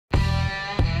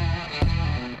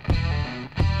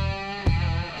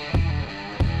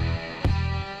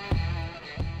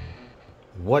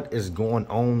What is going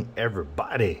on,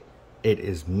 everybody? It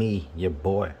is me, your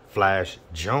boy Flash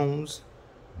Jones,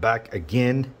 back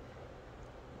again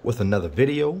with another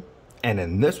video. And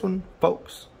in this one,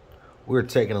 folks, we're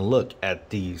taking a look at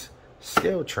these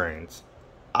ScaleTrains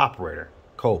operator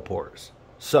coal porters.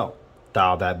 So with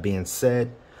all that being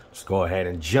said, let's go ahead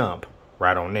and jump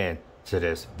right on in to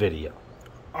this video.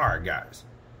 All right, guys,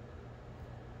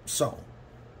 so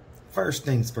first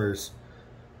things first,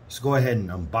 let's go ahead and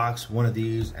unbox one of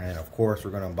these. And of course,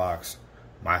 we're going to unbox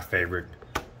my favorite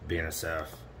BNSF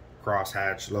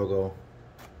crosshatch logo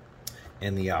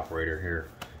and the operator here.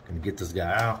 Gonna get this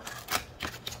guy out.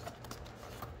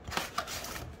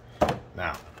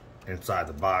 Now, inside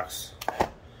the box,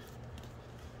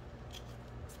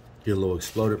 get a little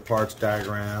exploded parts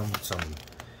diagram with some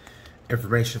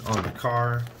information on the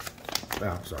car.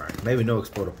 Well, I'm sorry, maybe no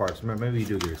exploded parts. Maybe you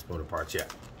do get exploded parts, yeah.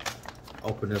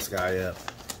 Open this guy up,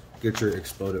 get your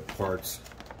exploded parts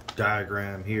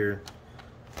diagram here.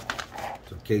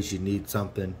 So in case you need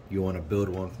something, you want to build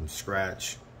one from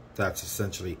scratch, that's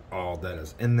essentially all that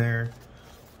is in there.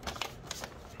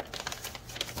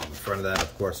 On the front of that,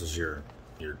 of course, is your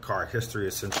car history,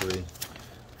 essentially,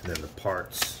 and then the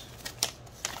parts,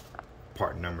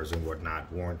 part numbers and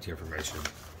whatnot, warranty information,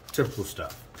 typical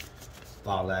stuff.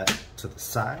 All that to the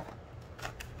side.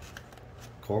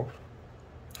 Cool.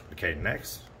 Okay,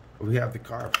 next we have the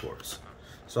car, of course.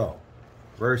 So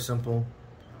very simple,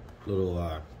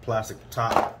 little plastic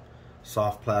top,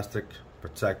 soft plastic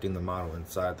protecting the model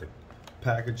inside the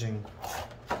packaging,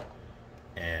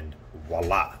 and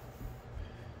voila,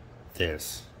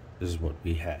 this is what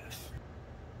we have.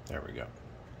 There we go.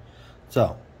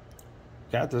 So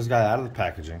got this guy out of the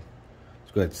packaging.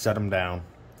 Let's go ahead and set him down.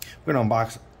 We're gonna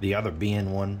unbox the other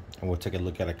BN one, and we'll take a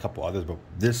look at a couple others, but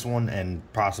this one and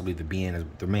possibly the BN is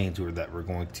the main two that we're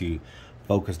going to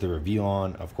focus the review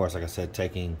on. Of course, like I said,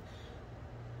 taking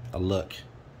a look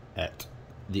at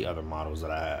the other models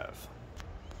that I have.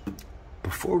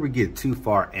 Before we get too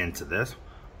far into this,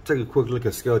 take a quick look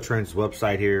at ScaleTrains'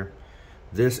 website here.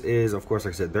 This is, of course,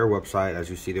 like I said, their website, as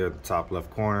you see there at the top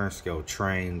left corner,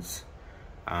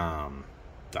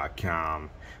 ScaleTrains.com.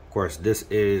 Of course, this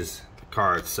is the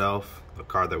car itself, the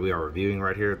car that we are reviewing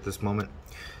right here at this moment.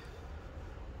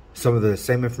 Some of the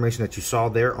same information that you saw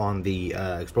there on the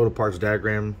exploded parts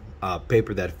diagram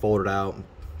paper that folded out,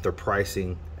 their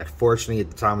pricing. Unfortunately, at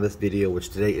the time of this video, which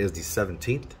today is the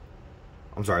 17th,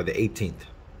 I'm sorry, the 18th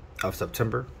of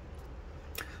September.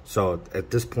 So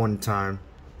at this point in time,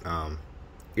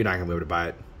 you're not gonna be able to buy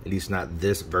it, at least not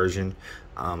this version.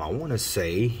 I want to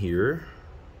say here,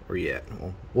 where you at?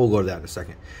 Well, we'll go to that in a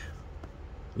second.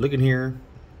 Look in here,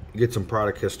 you get some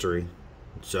product history.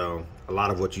 So a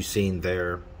lot of what you've seen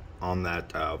there on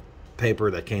that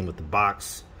paper that came with the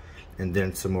box, and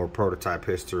then some more prototype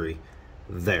history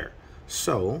there.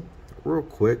 So real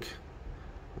quick,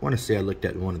 I want to say I looked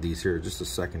at one of these here just a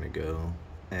second ago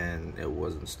and it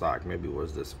wasn't stock. Maybe it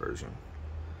was this version.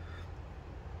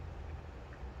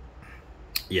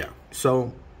 Yeah,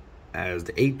 so as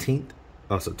the 18th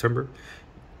of September,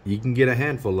 you can get a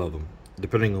handful of them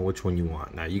depending on which one you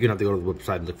want. Now, you're gonna have to go to the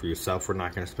website and look for yourself. We're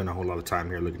not gonna spend a whole lot of time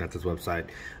here looking at this website.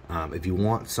 If you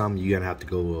want some, you're gonna have to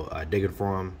go digging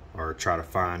for them or try to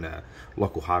find a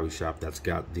local hobby shop that's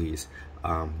got these.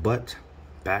 But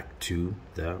back to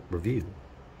the review.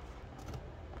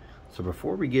 So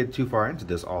before we get too far into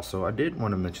this, also, I did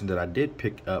want to mention that I did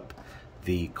pick up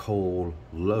the coal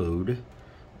load,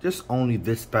 just only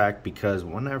this pack, because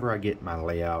whenever I get my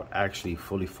layout actually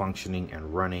fully functioning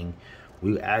and running,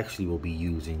 we actually will be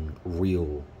using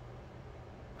real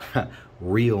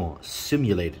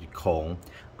simulated coal.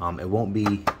 It won't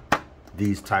be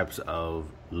these types of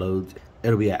loads.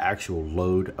 It'll be an actual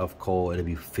load of coal. It'll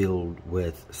be filled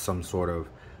with some sort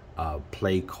of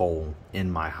play coal in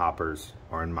my hoppers,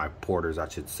 or in my porters, I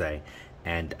should say.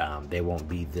 And they won't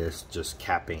be this just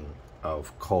capping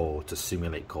of coal to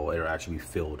simulate coal. It'll actually be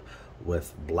filled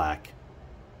with black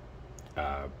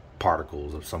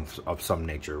particles of some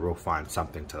nature. We'll find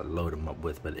something to load them up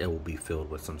with, but it will be filled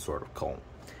with some sort of coal.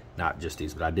 Not just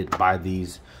these, but I did buy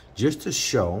these just to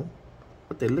show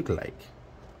what they look like.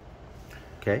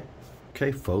 Okay,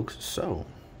 folks, so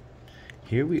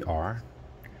here we are,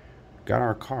 got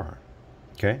our car.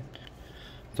 Okay,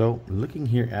 so looking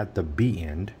here at the B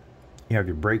end, you have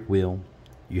your brake wheel,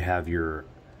 you have your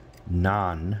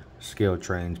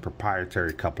non-ScaleTrains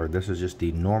proprietary coupler. This is just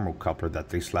the normal coupler that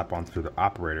they slap on through the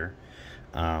operator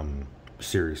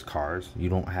series cars. You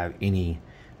don't have any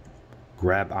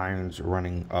grab irons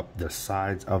running up the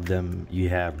sides of them. You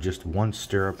have just one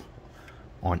stirrup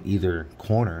on either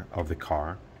corner of the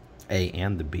car, A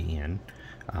and the B end.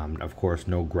 Of course,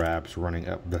 no grabs running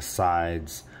up the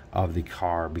sides of the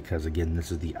car because, again,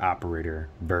 this is the operator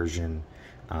version.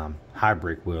 High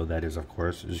brake wheel, that is, of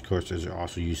course. Of course, there's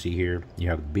also, you see here, you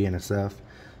have the BNSF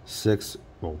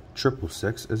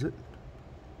 666, is it?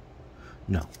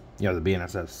 No, you have the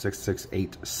BNSF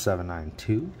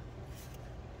 668792.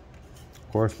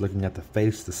 Of course, looking at the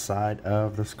face, the side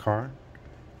of this car.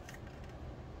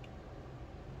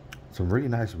 Some really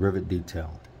nice rivet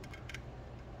detail,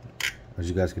 as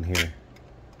you guys can hear.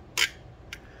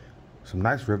 Some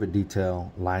nice rivet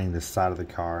detail lining the side of the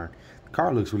car. The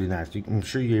car looks really nice. I'm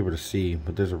sure you're able to see,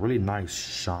 but there's a really nice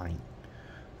shine.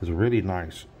 There's a really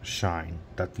nice shine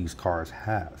that these cars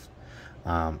have.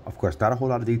 Of course, not a whole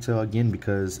lot of detail, again,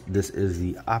 because this is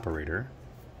the operator.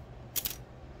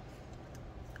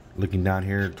 Looking down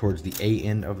here towards the A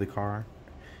end of the car,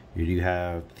 you do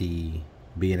have the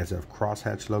BNSF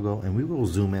crosshatch logo, and we will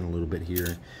zoom in a little bit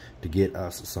here to get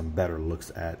us some better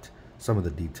looks at some of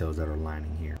the details that are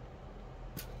lining here.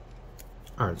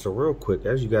 Alright, so real quick,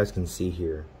 as you guys can see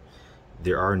here,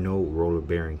 there are no roller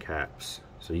bearing caps.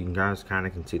 So you guys kind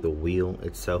of can see the wheel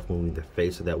itself moving, the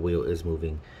face of that wheel is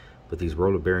moving, but these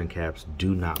roller bearing caps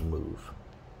do not move.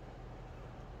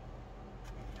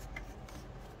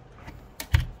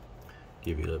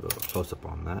 Give you a little bit of a close-up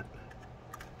on that.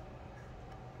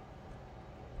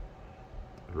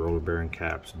 The roller bearing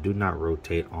caps do not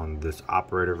rotate on this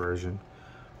operator version,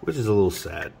 which is a little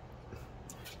sad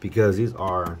because these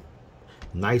are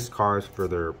nice cars for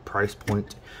their price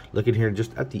point. Looking here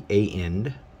just at the A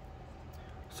end,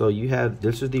 so you have,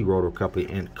 this is the rotor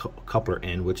coupler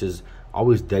end, which is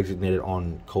always designated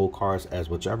on coal cars as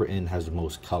whichever end has the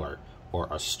most color or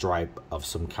a stripe of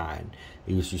some kind.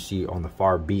 You see on the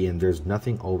far B end, there's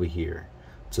nothing over here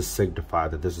to signify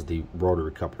that this is the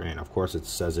rotary coupler end. Of course, it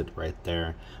says it right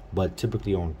there, but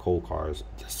typically on coal cars,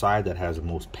 the side that has the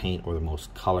most paint or the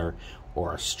most color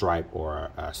or a stripe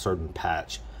or a certain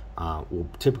patch will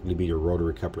typically be your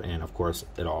rotary coupler end. Of course,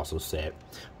 it also said,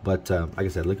 but like I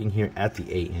said, looking here at the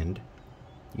A end,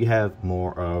 you have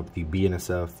more of the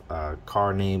BNSF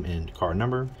car name and car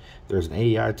number. There's an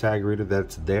AEI tag reader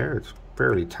that's there. It's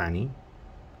fairly tiny,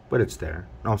 but it's there.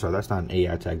 No, I'm sorry, that's not an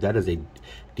AEI tag. That is a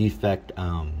defect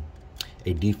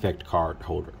card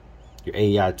holder. Your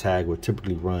AEI tag would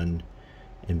typically run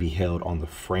and be held on the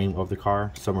frame of the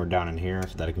car, somewhere down in here,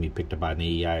 so that it can be picked up by an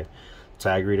AEI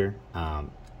tag reader.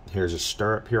 Here's a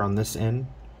stirrup here on this end.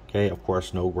 Okay, of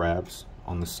course, no grabs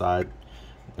on the side.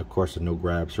 Of course, there's no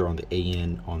grabs here on the A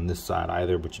end on this side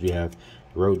either, but you do have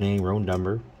road name, road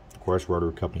number, of course,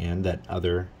 rotary coupling end, that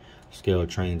other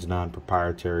ScaleTrains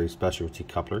non-proprietary specialty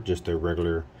coupler, just a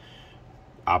regular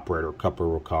operator coupler,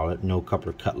 we'll call it. No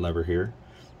coupler cut lever here.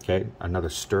 Okay, another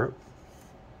stirrup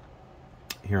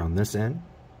here on this end.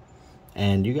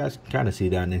 And you guys can kind of see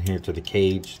down in here to the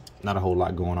cage, not a whole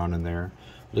lot going on in there.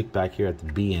 Look back here at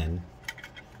the B end,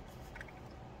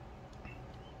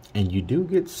 and you do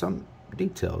get some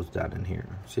details down in here.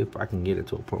 See if I can get it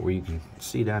to a point where you can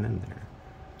see down in there.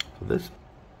 So this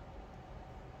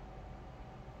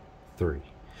 3.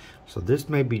 So this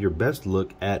may be your best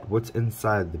look at what's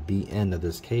inside the B end of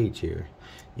this cage here.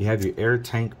 You have your air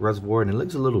tank reservoir, and it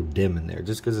looks a little dim in there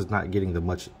just because it's not getting the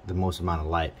most amount of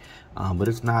light, but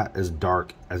it's not as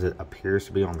dark as it appears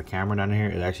to be on the camera down here.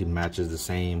 It actually matches the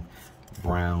same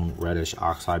brown, reddish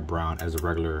oxide brown as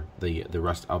the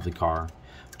rest of the car.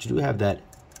 But you do have that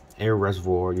air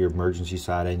reservoir, your emergency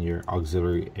side and your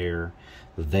auxiliary air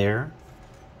there.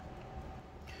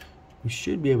 You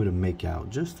should be able to make out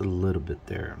just a little bit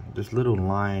there. This little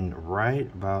line right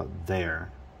about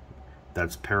there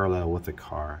that's parallel with the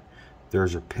car.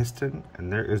 There's your piston,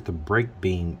 and there is the brake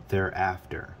beam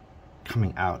thereafter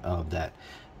coming out of that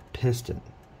piston.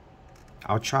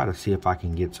 I'll try to see if I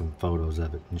can get some photos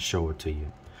of it and show it to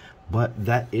you. But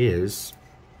that is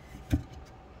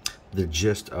the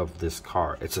gist of this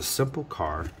car. It's a simple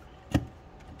car,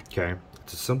 okay?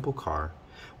 It's a simple car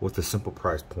with a simple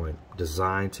price point,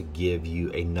 designed to give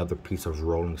you another piece of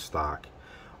rolling stock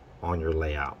on your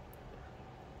layout.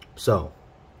 So,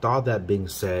 with all that being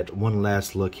said, one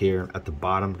last look here at the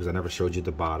bottom, because I never showed you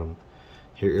the bottom.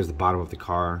 Here is the bottom of the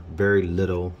car. Very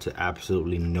little to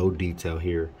absolutely no detail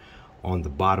here on the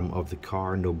bottom of the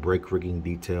car. No brake rigging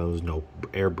details, no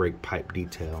air brake pipe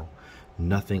detail,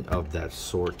 nothing of that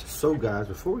sort. So guys,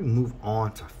 before we move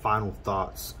on to final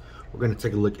thoughts, we're going to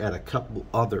take a look at a couple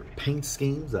other paint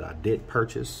schemes that I did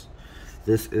purchase.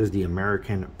 This is the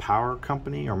American Power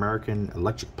Company, or American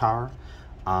Electric Power.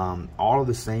 All of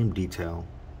the same detail,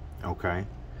 okay?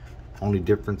 Only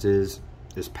difference is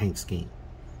paint scheme.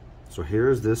 So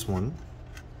here's this one.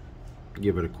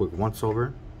 Give it a quick once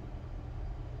over.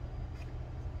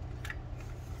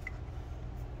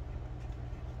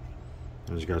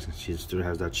 As you guys can see, it still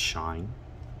has that shine.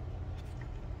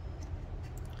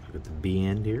 Look at the B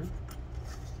end here.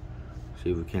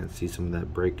 See if we can't see some of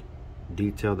that brake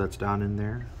detail that's down in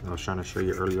there. I was trying to show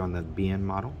you earlier on that B end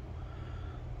model.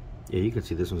 Yeah, you can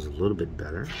see this one's a little bit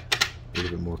better, a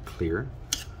little bit more clear.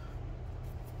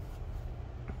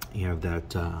 You have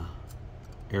that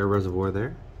air reservoir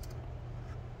there.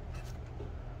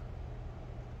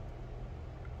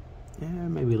 Yeah,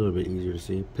 maybe a little bit easier to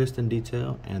see. Piston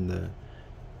detail and the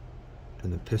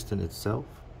piston itself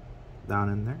down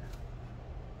in there.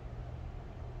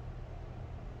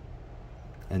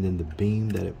 And then the beam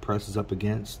that it presses up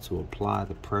against to apply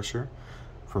the pressure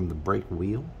from the brake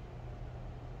wheel.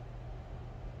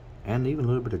 And even a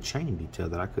little bit of chain detail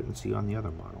that I couldn't see on the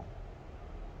other model.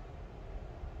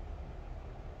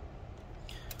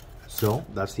 So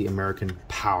that's the American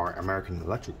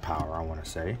electric power, I want to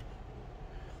say.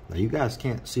 Now you guys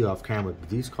can't see off camera, but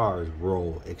these cars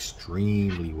roll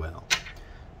extremely well.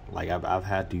 Like I've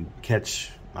had to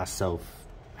catch myself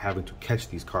having to catch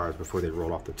these cars before they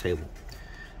roll off the table.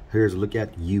 Here's a look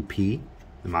at UP.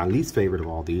 My least favorite of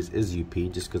all these is UP,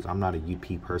 just because I'm not a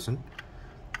UP person,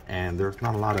 and there's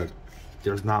not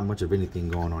much of anything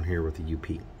going on here with the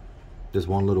UP. There's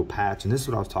one little patch, and this is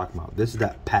what I was talking about. This is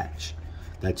that patch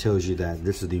that tells you that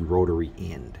this is the rotary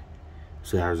end.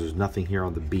 So there's nothing here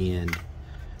on the B end.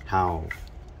 How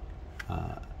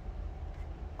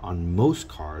on most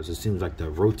cars it seems like the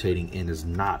rotating end is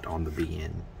not on the B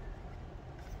end.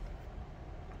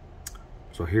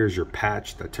 So here's your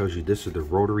patch that tells you this is the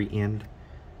rotary end.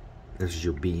 This is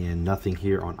your B end. Nothing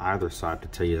here on either side to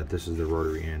tell you that this is the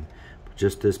rotary end. But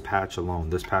just this patch alone,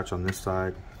 this patch on this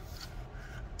side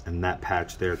and that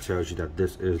patch there tells you that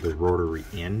this is the rotary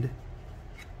end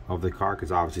of the car,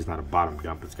 because obviously it's not a bottom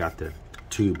dump. It's got the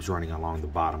tubes running along the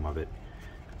bottom of it.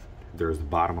 There's the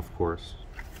bottom, of course.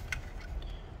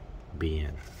 B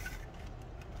end.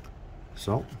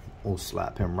 So we'll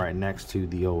slap him right next to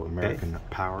the old American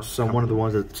Power. So one of the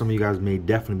ones that some of you guys may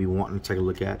definitely be wanting to take a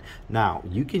look at. Now,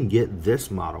 you can get this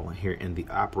model here in the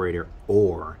operator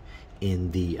or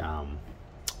in the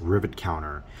rivet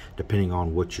counter, depending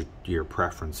on what your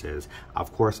preference is.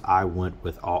 Of course, I went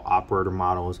with all operator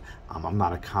models. I'm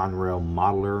not a Conrail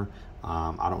modeler.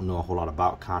 I don't know a whole lot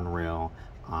about Conrail.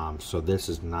 So this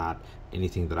is not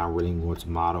anything that I'm really going to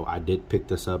model. I did pick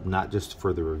this up not just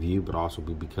for the review, but also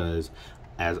because,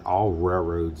 as all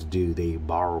railroads do, they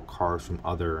borrow cars from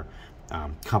other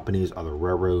companies, other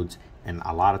railroads, and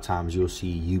a lot of times you'll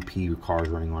see UP cars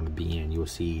running on the BN. You'll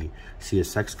see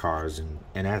CSX cars and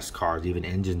NS cars, even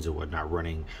engines and whatnot,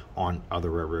 running on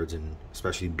other railroads, and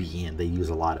especially BN. They use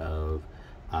a lot of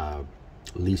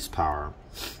lease power.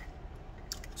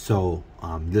 So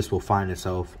this will find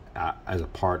itself as a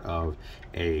part of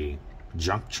a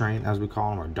junk train, as we call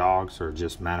them, or dogs, or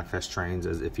just manifest trains,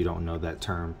 as if you don't know that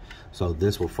term. So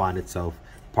this will find itself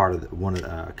part of one of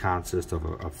the consist of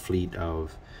a fleet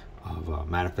of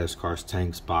manifest cars,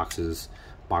 tanks, boxes,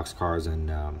 box cars,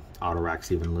 and auto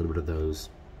racks, even a little bit of those.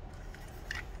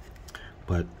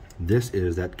 But this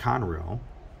is that Conrail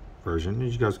version.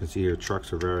 As you guys can see here,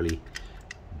 trucks are very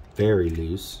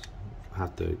loose.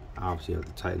 Obviously have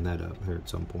to tighten that up here at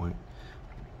some point,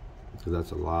 because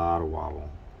that's a lot of wobble.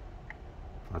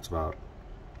 That's about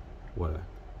what,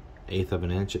 1/8 of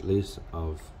an inch at least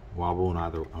of wobble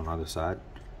on either side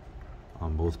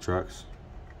on both trucks.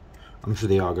 I'm sure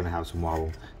they are going to have some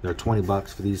wobble. They're 20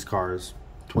 bucks for these cars,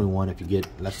 21 if you get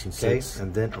less than 6.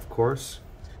 And then of course,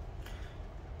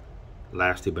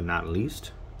 lastly but not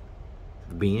least,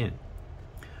 the BN.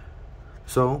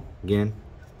 So again,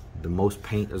 the most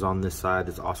paint is on this side.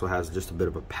 This also has just a bit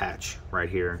of a patch right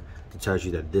here that tells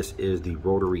you that this is the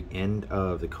rotary end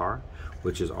of the car,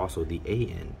 which is also the A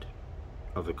end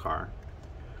of the car,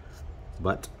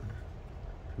 but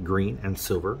green and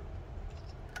silver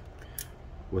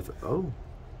with, oh,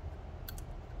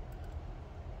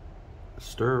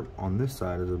 stirrup on this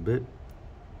side is a bit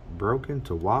broken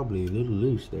to wobbly, a little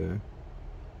loose there.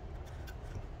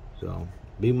 So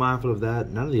be mindful of that.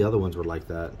 None of the other ones were like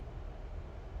that.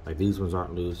 Like these ones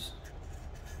aren't loose.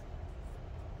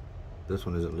 This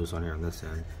one isn't loose on here on this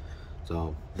end.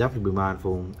 So definitely be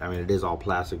mindful. I mean, it is all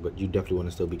plastic, but you definitely want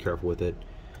to still be careful with it.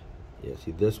 Yeah,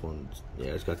 see this one,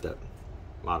 yeah, it's got that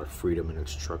lot of freedom in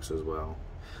its trucks as well.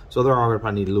 So they're all going to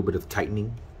probably need a little bit of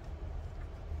tightening.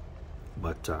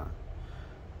 But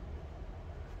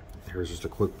here's just a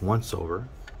quick once over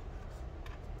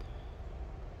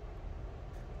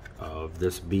of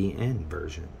this BN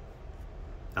version.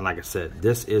 And like I said,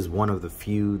 this is one of the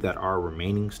few that are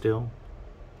remaining still.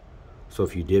 So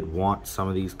if you did want some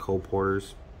of these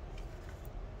co-porters,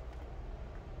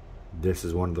 this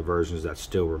is one of the versions that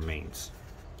still remains.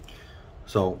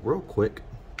 So real quick,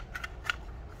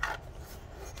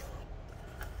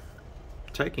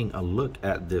 taking a look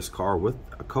at this car with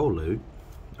a co-load.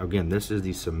 Again, this is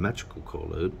the symmetrical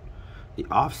co-load. The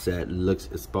offset looks,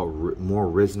 it's about more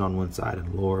risen on one side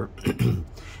and lower.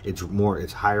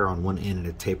 it's higher on one end and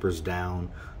it tapers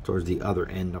down towards the other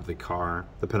end of the car,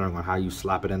 depending on how you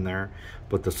slap it in there.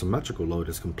 But the symmetrical load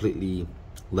is completely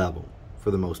level for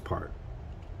the most part.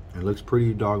 It looks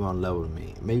pretty doggone level to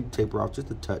me. It may taper off just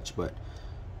a touch, but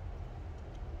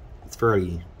it's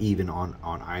fairly even on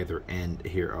either end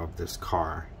here of this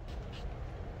car.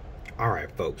 All right,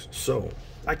 folks. So,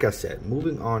 like I said,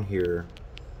 moving on here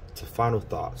to final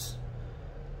thoughts.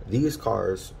 These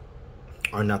cars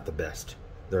are not the best.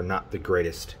 They're not the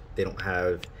greatest. They don't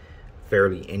have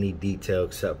fairly any detail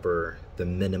except for the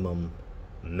minimum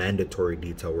mandatory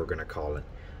detail, we're gonna call it.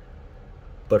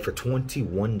 But for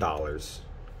 $21,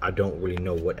 I don't really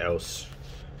know what else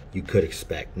you could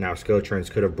expect. Now,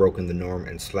 ScaleTrains could have broken the norm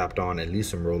and slapped on at least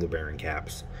some roller bearing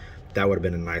caps. That would have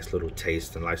been a nice little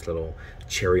taste, a nice little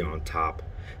cherry on top.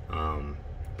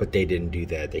 But they didn't do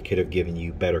that. They could have given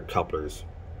you better couplers,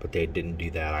 but they didn't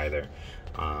do that either.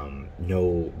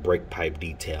 No brake pipe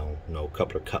detail, no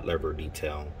coupler cut lever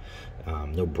detail,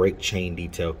 no brake chain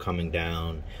detail coming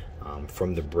down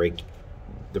from the brake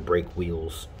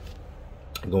wheels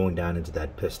going down into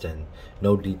that piston.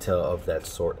 No detail of that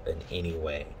sort in any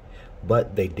way.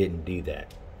 But they didn't do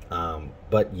that.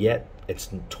 But yet it's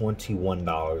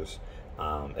 $21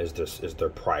 is their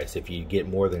price. If you get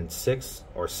more than six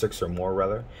or more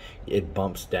rather, it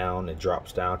bumps down, it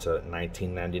drops down to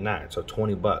 $19.99, so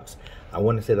 20 bucks. I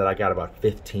want to say that I got about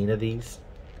 15 of these,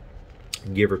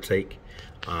 give or take.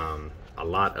 A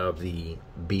lot of the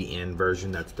BN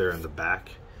version that's there in the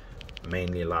back,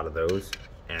 mainly a lot of those,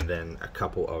 and then a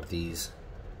couple of these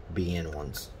BN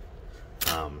ones.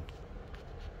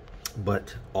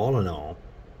 But all in all,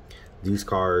 these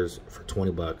cars for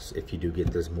 20 bucks, if you do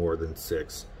get this more than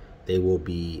 6, they will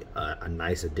be a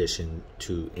nice addition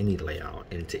to any layout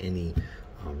and to any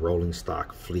rolling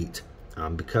stock fleet,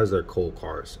 because they're coal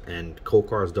cars, and coal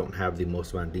cars don't have the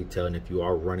most amount of detail. And if you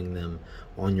are running them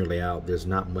on your layout, there's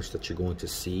not much that you're going to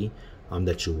see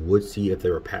that you would see if they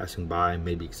were passing by,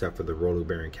 maybe except for the roller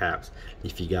bearing caps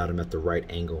if you got them at the right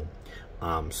angle.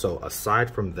 So aside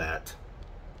from that,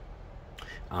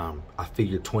 I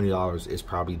figured $20 is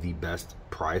probably the best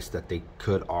price that they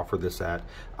could offer this at.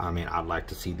 I mean, I'd like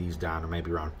to see these down to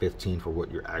maybe around 15 for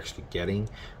what you're actually getting,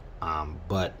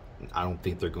 but I don't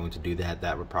think they're going to do that.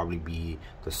 That would probably be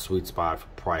the sweet spot for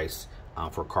price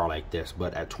for a car like this.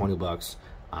 But at 20 bucks,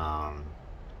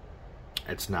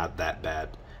 it's not that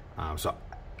bad. So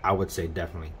I would say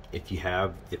definitely, if you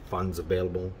have the funds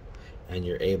available and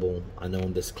you're able, I know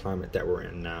in this climate that we're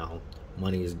in now,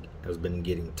 money has been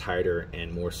getting tighter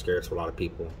and more scarce for a lot of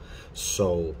people.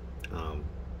 So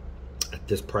at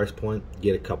this price point,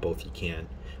 get a couple if you can.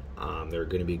 They're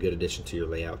going to be a good addition to your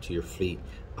layout, to your fleet.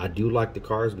 I do like the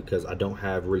cars because I don't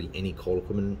have really any coal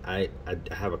equipment. I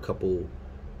have a couple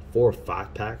 4 or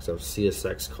 5 packs of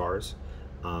CSX cars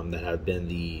that have been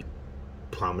the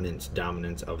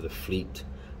dominance of the fleet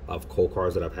of coal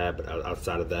cars that I've had. But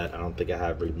outside of that, I don't think I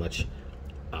have really much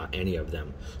any of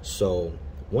them. So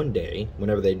one day,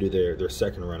 whenever they do their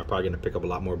second run, I'm probably going to pick up a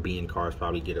lot more BN cars,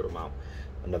 probably get about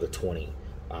another 20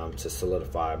 to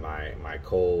solidify my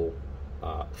coal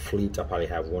fleet. I'll probably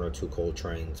have 1 or 2 coal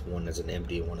trains. One is an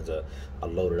empty, one is a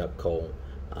loaded up coal,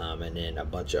 and then a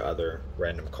bunch of other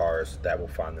random cars that will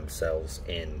find themselves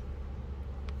in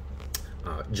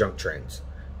junk trains,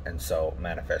 and so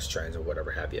manifest trains or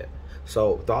whatever have you.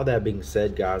 So with all that being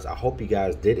said, guys, I hope you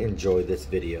guys did enjoy this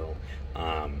video.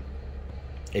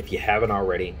 If you haven't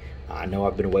already, I know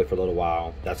I've been away for a little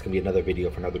while. That's going to be another video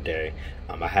for another day.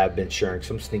 I have been sharing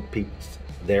some sneak peeks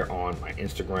there on my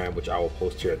Instagram, which I will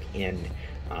post here at the end.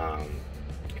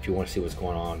 If you want to see what's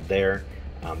going on there,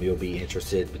 you'll be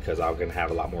interested because I'm going to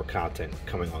have a lot more content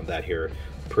coming on that here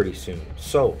pretty soon.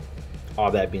 So,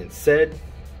 all that being said,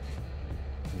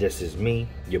 this is me,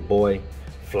 your boy,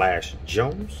 Flash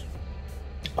Jones.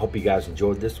 I hope you guys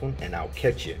enjoyed this one, and I'll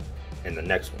catch you in the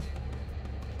next one.